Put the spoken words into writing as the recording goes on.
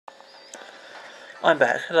I'm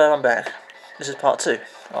back. Hello, I'm back. This is part 2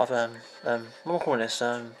 of what am I calling this?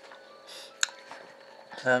 I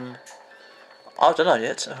don't know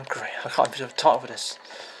yet. Oh great, I can't think of a title for this.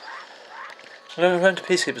 I'm going to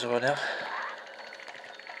Peacekeeper's World now.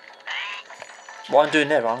 What I'm doing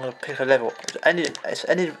there, I'm going to pick a level. Any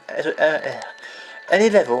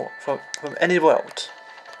level from any world,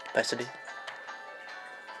 basically.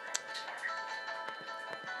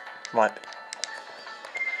 Right.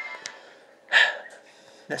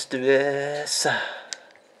 Let's do this.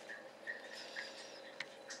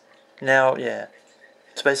 Now, yeah.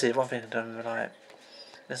 So basically, one thing I'm doing, like,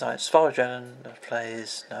 there's like Spyro Dragon that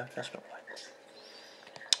plays. No, that's not right.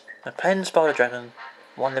 I'm playing Spyro Dragon,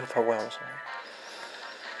 one level per world.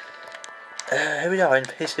 So. Here we are in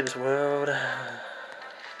Peacekeeper's World.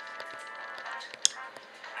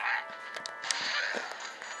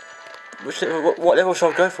 What level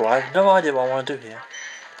shall I go for? I have no idea what I want to do here.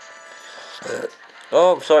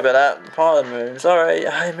 Oh, sorry about that. Pardon me. Sorry.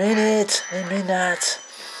 I mean it. I mean that.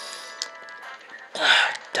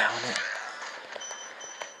 Damn it.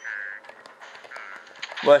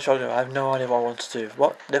 Where shall I go? I have no idea what I want to do.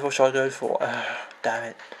 What level shall I go for? Damn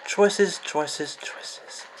it. Choices, choices,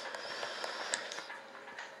 choices.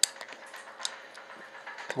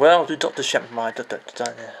 Well, I'll do Dr. Shep my Dr.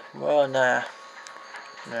 Well, nah.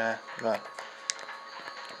 Nah, no.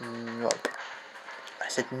 Nope. I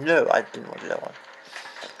said no, I didn't want to do that one.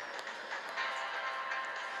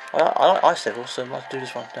 I like ice level, so let's do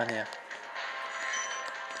this one down here.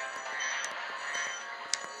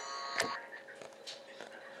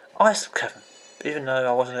 Ice Cavern. Even though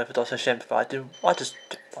I wasn't there for Dr. Shemp, but I just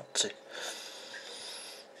didn't want to.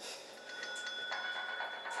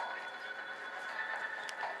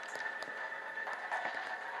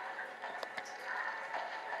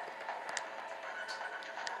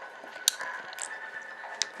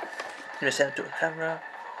 I'm going to set up to the camera.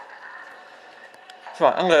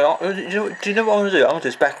 Right, I'm going to. Do you know what I'm going to do? I'm going to do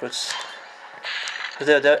this backwards.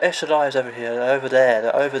 Because there are extra lives over here, they're over there,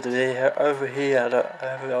 they're over there, over here,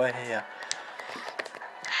 they're over here.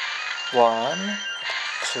 1,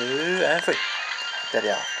 2, and 3. There they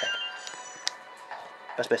are. Okay.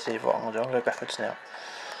 That's basically what I'm going to do. I'm going to go backwards now.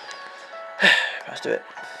 Let's do it.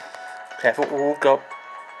 Careful, oh god.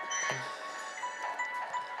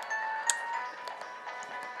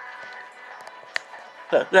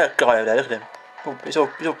 Look, that guy over there, look at him. He's all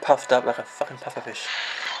puffed up like a fucking pufferfish.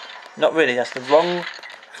 Not really, that's the wrong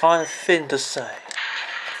kind of thing to say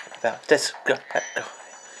about this guy, that guy.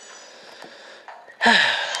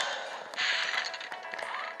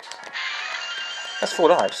 That's 4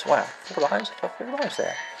 lives, wow. 4 lives? 4 lives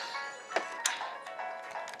there.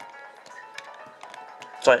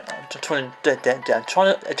 Sorry, I'm trying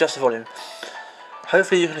to adjust the volume.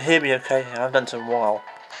 Hopefully you can hear me okay. I haven't done it in a while.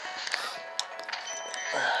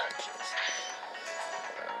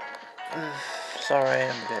 Sorry, I'm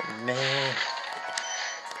a bit meh.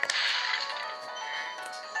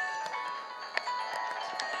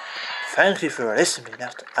 Thank you for releasing me,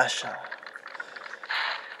 Master Asha.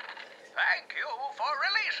 Thank you for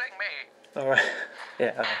releasing me. Alright,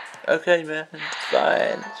 yeah, okay. Okay, man, it's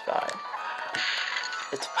fine, it's fine.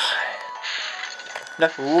 It's fine. No,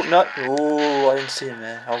 ooh, no, ooh, I didn't see him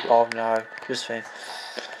there. Oh no, this thing.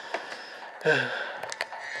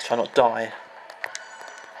 Let's try not to die.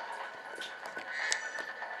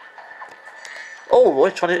 Oh, why are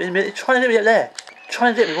you trying to hit me? You're trying to hit me up there. You're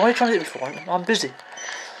trying to hit me. Why are you trying to hit me for? I'm busy.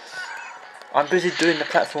 I'm busy doing the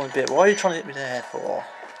platform bit. Why are you trying to hit me there for?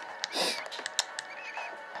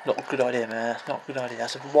 Not a good idea, man. That's not a good idea.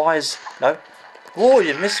 That's a wise. No. Oh,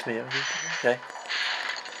 you missed me. Okay.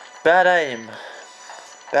 Bad aim.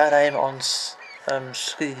 Bad aim on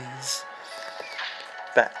skis.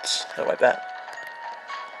 Bats. I don't like bat.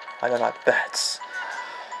 I don't like bats.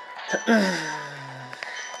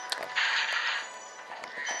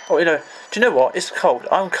 Oh, you know, do you know what? It's cold.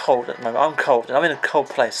 I'm cold at the moment. I'm cold, and I'm in a cold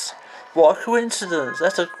place. What a coincidence! I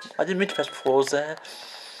didn't mean to press pause there.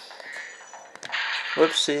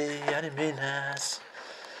 Whoopsie! I didn't mean that.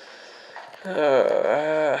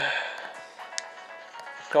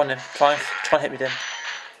 Go on then. Try and hit me then.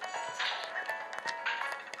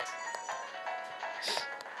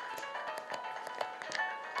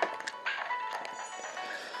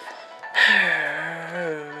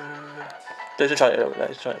 Let's try it.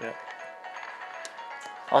 Let's try it.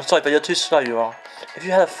 I'm sorry, but you're too slow. You are. If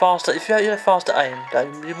you had a faster aim,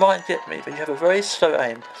 then you might get me. But you have a very slow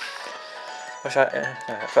aim. Which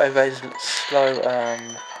very slow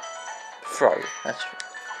throw. That's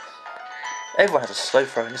everyone has a slow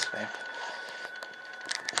throw in this game.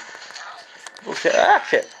 Oh shit! Ah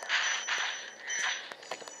shit!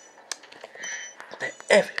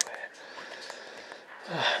 everywhere.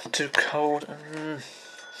 I'm too cold.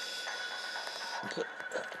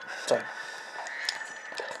 Sorry.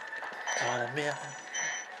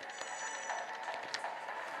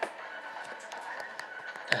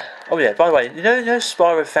 Oh yeah, by the way, you know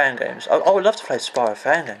Spyro fan games? I would love to play Spyro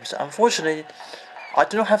fan games. Unfortunately, I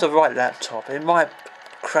do not have the right laptop. It might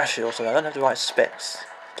crash it or something. I don't have the right specs.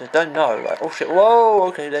 I don't know. Like, oh shit, whoa,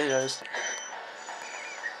 okay, there he goes.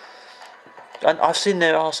 And I've seen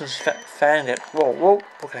there are some fan games. Whoa,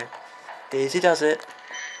 okay. Easy does it.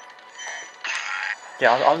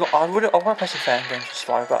 Yeah, I'm not. I want to play some fan games for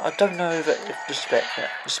Spyro, but I don't know if the specs.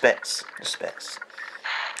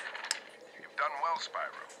 You've done well,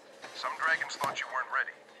 Spyro. Some dragons thought you weren't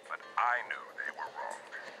ready, but I knew they were wrong.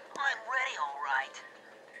 I'm ready, all right.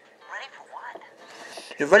 Ready for what?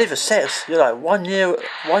 You're ready for sex. You're like 1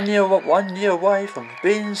 year away from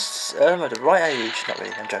being at the right age. Not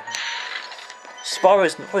really. I'm joking. Spyro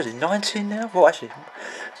is, what is he, 19 now? Well, actually,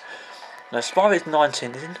 no. Spyro is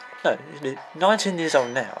 19. No, he's 19 years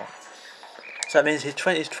old now. So that means he's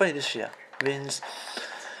 20. He's 20 this year. It means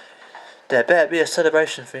there better be a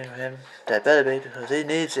celebration thing for him. There better be, because he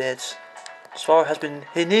needs it. Spyro has been.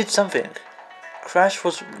 He needs something. Crash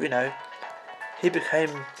was, he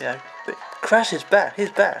became, but Crash is back. He's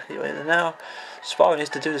back. And now Spyro needs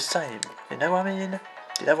to do the same. You know what I mean?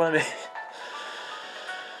 You know what I mean?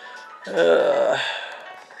 I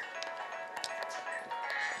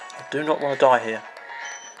do not want to die here.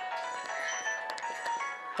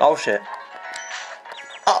 Oh shit.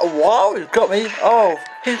 Oh, wow, he's got me. Oh,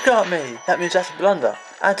 he's got me. That means that's a blunder.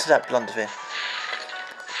 Add to that blunder thing.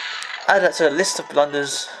 Add that to the list of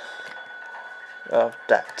blunders of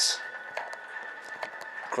that.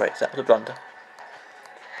 Great, that was a blunder.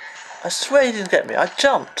 I swear he didn't get me. I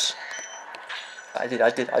jumped. I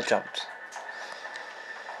jumped.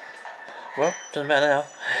 Well, doesn't matter now.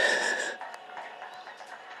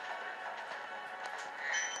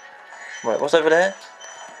 Right, what's over there?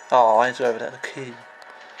 Oh, I need to go over there. The key.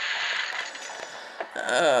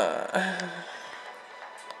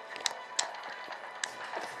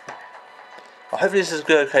 Hopefully this is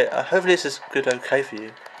good. Okay. Hopefully this is good. Okay for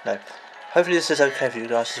you. No. Hopefully this is okay for you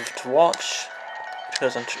guys to watch,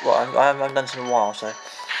 because I haven't done this in a while, so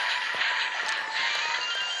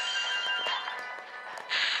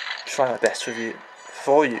try my best with you,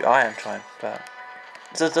 for you. I am trying, but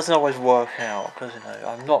it doesn't always work out because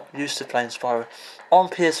I'm not used to playing Spyro on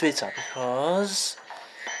PS Vita, because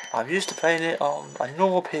I'm used to playing it on a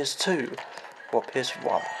normal PS2 or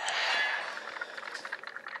PS1.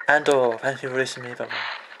 And thank you for releasing me, bye bye.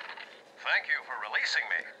 Thank you for releasing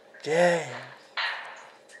me. Yeah.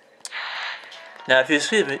 Now, if you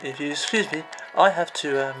excuse me, I have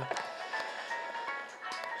to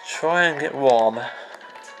try and get warm.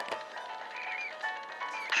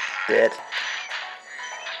 Dead.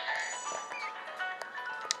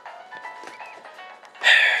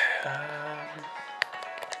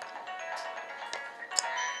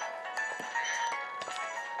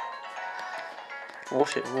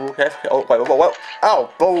 Bullshit. Okay. Oh wait. Ow!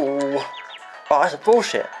 Bull. Oh, that's a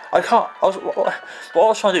bullshit. I can't. What I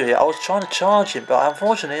was trying to do here, I was trying to charge him, but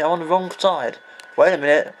unfortunately, I'm on the wrong side. Wait a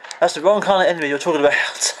minute. That's the wrong kind of enemy you're talking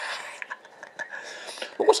about.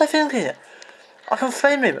 What was I thinking? I can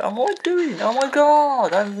flame him. What am I doing? Oh my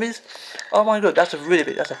god! Oh my god! That's a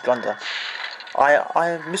blunder.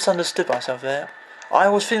 I misunderstood myself there. I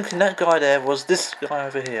was thinking that guy there was this guy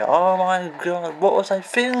over here. Oh my god! What was I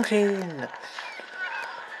thinking?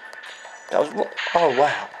 That was what? Oh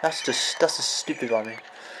wow! That's a stupid by me.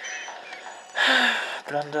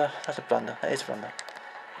 Blunder. That's a blunder. That is a blunder.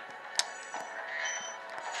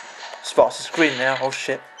 Spots is green now. Oh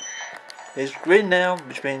shit! He's green now,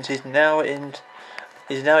 which means he's now in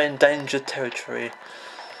dangerous territory.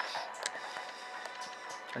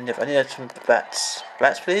 And if I need some bats,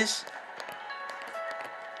 please.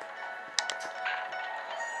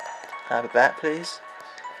 Can I have a bat, please?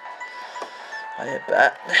 I need a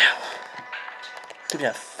bat now. Give me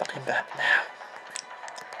a fucking bat now.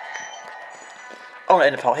 I want to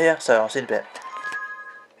end the part here, so I'll see you in a bit.